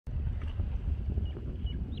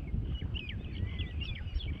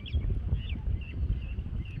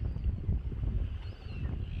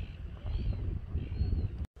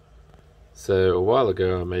So a while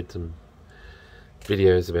ago I made some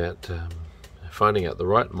videos about finding out the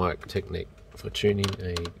right mic technique for tuning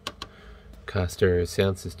a car stereo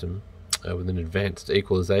sound system with an advanced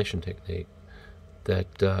equalization technique that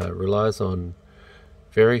relies on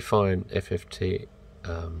very fine FFT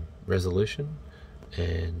resolution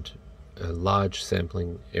and a large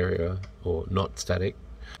sampling area, or not static.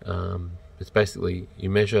 It's basically you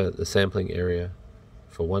measure the sampling area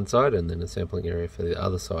for one side and then a sampling area for the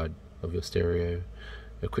other side of your stereo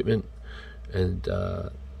equipment, and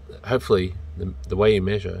hopefully the way you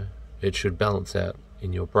measure it should balance out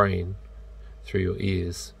in your brain through your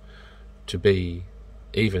ears to be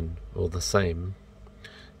even or the same,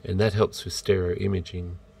 and that helps with stereo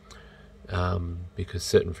imaging because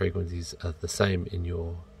certain frequencies are the same in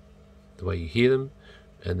the way you hear them,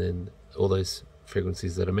 and then all those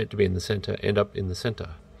frequencies that are meant to be in the center end up in the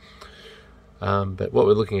center. But what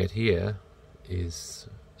we're looking at here is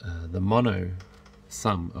the mono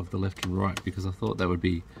sum of the left and right, because I thought that would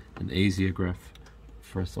be an easier graph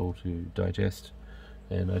for us all to digest,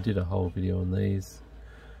 and I did a whole video on these.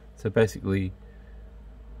 So basically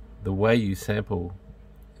the way you sample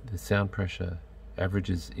the sound pressure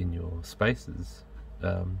averages in your spaces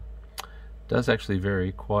does actually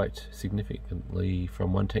vary quite significantly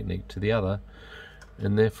from one technique to the other,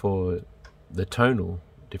 and therefore the tonal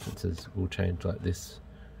differences will change. Like this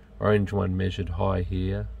orange one measured high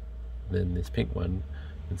here, then this pink one,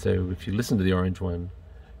 and so if you listen to the orange one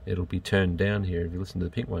it'll be turned down here, if you listen to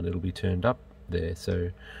the pink one it'll be turned up there.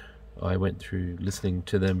 So I went through listening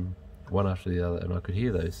to them one after the other and I could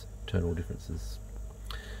hear those tonal differences.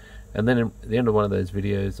 And then at the end of one of those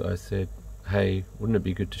videos I said, hey, wouldn't it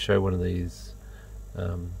be good to show one of these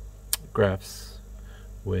graphs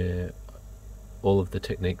where all of the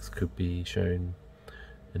techniques could be shown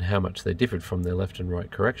and how much they differed from their left and right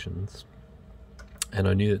corrections. And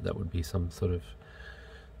I knew that that would be some sort of,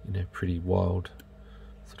 pretty wild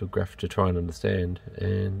sort of graph to try and understand,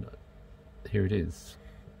 and here it is.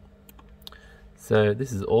 So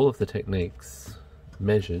this is all of the techniques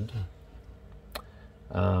measured.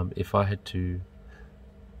 If I had to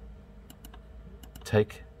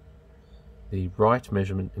take the right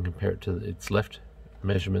measurement and compare it to its left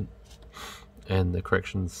measurement and the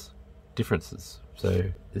corrections differences.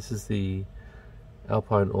 So this is the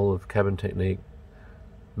Alpine olive cabin technique.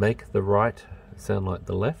 Make the right sound like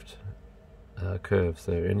the left curve.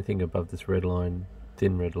 So anything above this red line,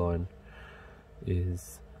 thin red line,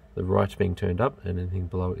 is the right being turned up, and anything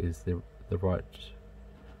below is the right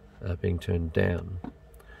being turned down.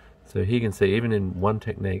 So here you can see even in one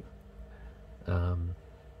technique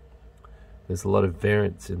there's a lot of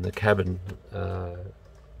variance in the cabin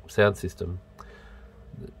sound system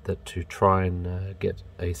that to try and get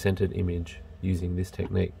a centered image using this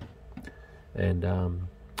technique. And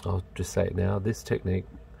I'll just say it now, this technique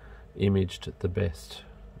imaged the best,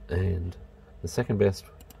 and the second best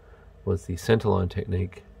was the centerline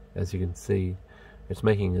technique. As you can see, it's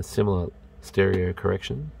making a similar stereo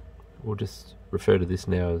correction. We'll just refer to this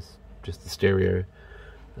now as just the stereo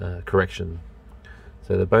correction.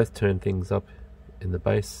 So they both turn things up in the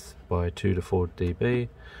bass by 2 to 4 dB.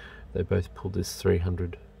 They both pull this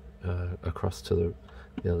 300 across to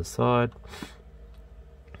the other side,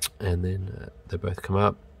 and then they both come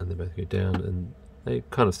up and they both go down, and they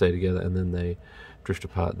kind of stay together, and then they drift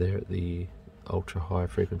apart there at the ultra high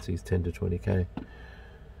frequencies, 10 to 20k.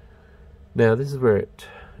 Now this is where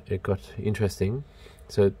it got interesting.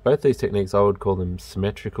 So both these techniques, I would call them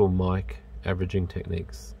symmetrical mic averaging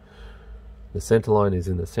techniques. The center line is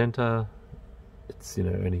in the center. It's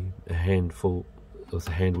only a handful, or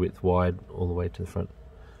a hand width wide all the way to the front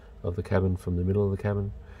of the cabin from the middle of the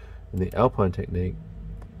cabin. And the Alpine technique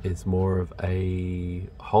is more of a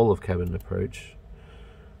whole of cabin approach,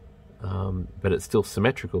 but it's still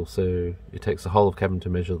symmetrical. So it takes the whole of cabin to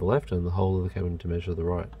measure the left and the whole of the cabin to measure the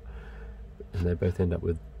right, and they both end up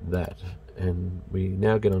with that. And we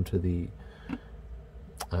now get onto the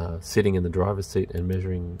sitting in the driver's seat and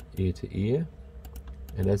measuring ear to ear,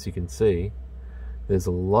 and as you can see there's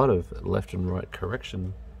a lot of left and right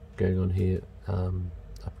correction going on here,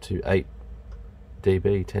 up to 8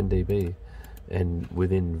 dB, 10 dB, and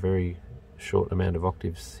within very short amount of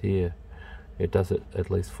octaves here it does it at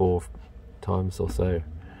least 4 times or so.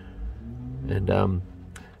 And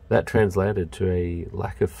that translated to a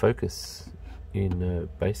lack of focus in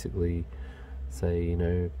basically,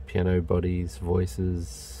 say, piano bodies,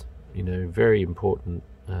 voices, very important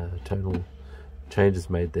tonal changes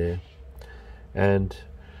made there. And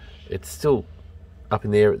it's still up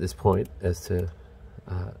in the air at this point as to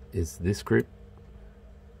is this group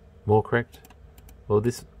more correct or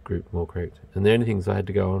this group more correct. And the only things I had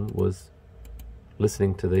to go on was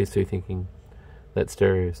listening to these two thinking that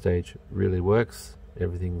stereo stage really works,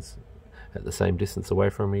 everything's at the same distance away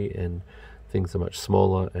from me and things are much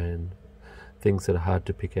smaller, and things that are hard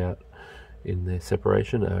to pick out in their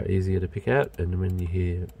separation are easier to pick out. And when you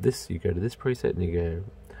hear this, you go to this preset and you go,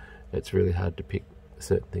 it's really hard to pick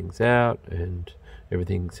certain things out, and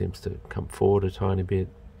everything seems to come forward a tiny bit.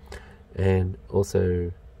 And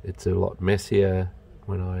also it's a lot messier.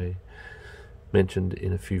 When I mentioned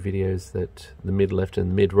in a few videos that the mid left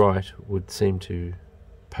and the mid right would seem to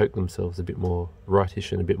poke themselves a bit more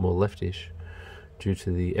rightish and a bit more leftish due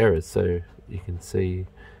to the errors. So you can see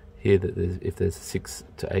here that if there's a 6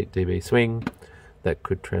 to 8 dB swing, that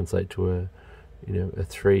could translate to a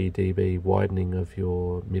 3 dB widening of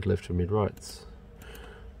your mid left and mid rights.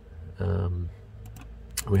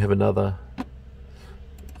 We have another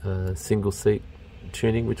single seat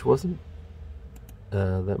tuning which wasn't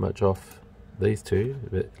that much off these two,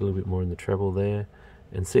 but a little bit more in the treble there,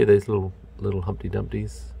 and see these little Humpty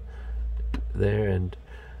Dumptys there, and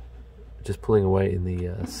just pulling away in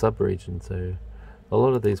the sub region. So a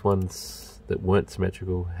lot of these ones that weren't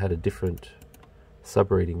symmetrical had a different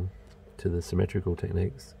sub reading to the symmetrical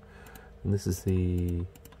techniques. And this is the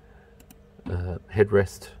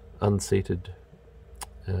headrest unseated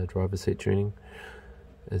driver seat tuning.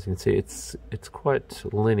 As you can see, it's quite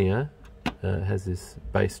linear. It has this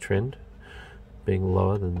bass trend being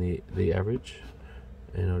lower than the average,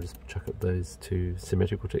 and I'll just chuck up those two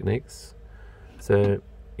symmetrical techniques. So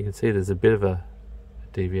you can see there's a bit of a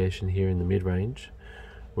deviation here in the mid-range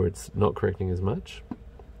where it's not correcting as much.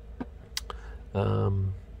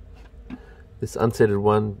 This unseated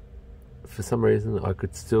one, for some reason I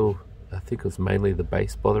think it was mainly the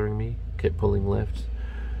bass bothering me, kept pulling left.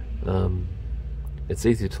 It's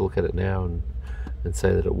easy to look at it now and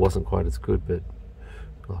say that it wasn't quite as good, but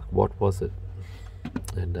like, what was it?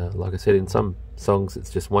 And like I said, in some songs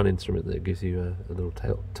it's just one instrument that gives you a little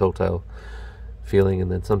telltale feeling,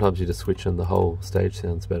 and then sometimes you just switch and the whole stage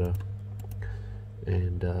sounds better.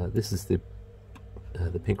 And this is the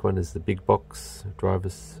pink one is the big box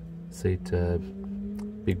driver's seat,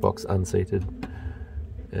 big box unseated,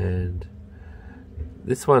 and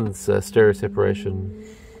this one's stereo separation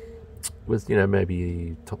was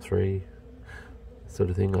maybe top 3 sort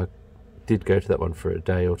of thing. I did go to that one for a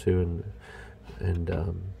day or two, and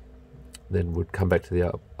then would come back to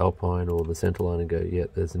the Alpine or the Centerline and go, yeah,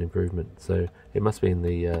 there's an improvement. So it must be in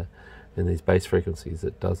these bass frequencies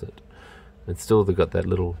that does it. And still they've got that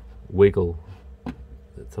little wiggle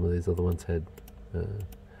that some of these other ones had.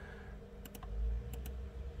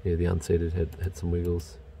 Yeah, the unseated had some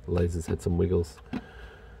wiggles. The lasers had some wiggles.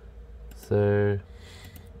 So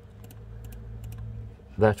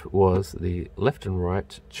that was the left and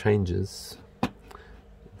right changes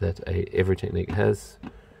that every technique has,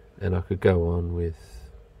 and I could go on with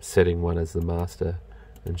setting one as the master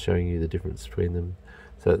and showing you the difference between them.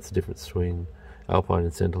 So that's the difference between Alpine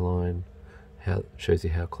and Centerline. How shows you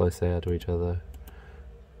how close they are to each other.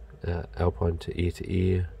 Alpine to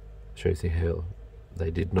ear shows you how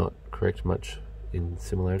they did not correct much in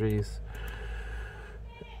similarities.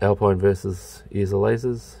 Alpine versus ears or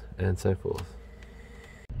lasers, and so forth.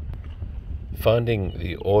 Finding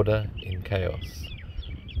the order in chaos.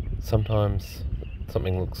 Sometimes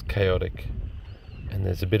something looks chaotic and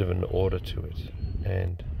there's a bit of an order to it,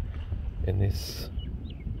 and in this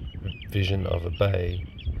vision of a bay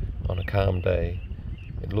on a calm day,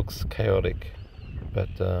 it looks chaotic, but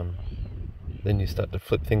then you start to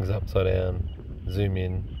flip things upside down, zoom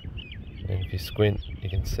in, and if you squint you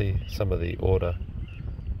can see some of the order,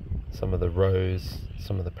 some of the rows,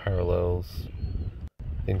 some of the parallels.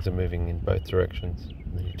 Things are moving in both directions,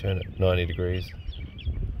 and then you turn it 90 degrees,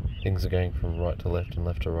 things are going from right to left and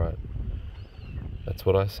left to right. That's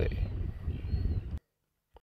what I see.